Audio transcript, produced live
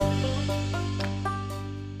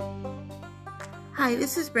Hi,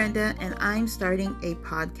 this is Brenda, and I'm starting a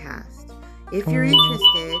podcast. If you're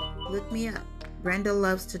interested, look me up. Brenda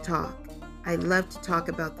loves to talk. I love to talk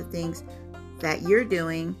about the things that you're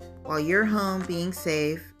doing while you're home being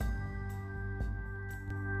safe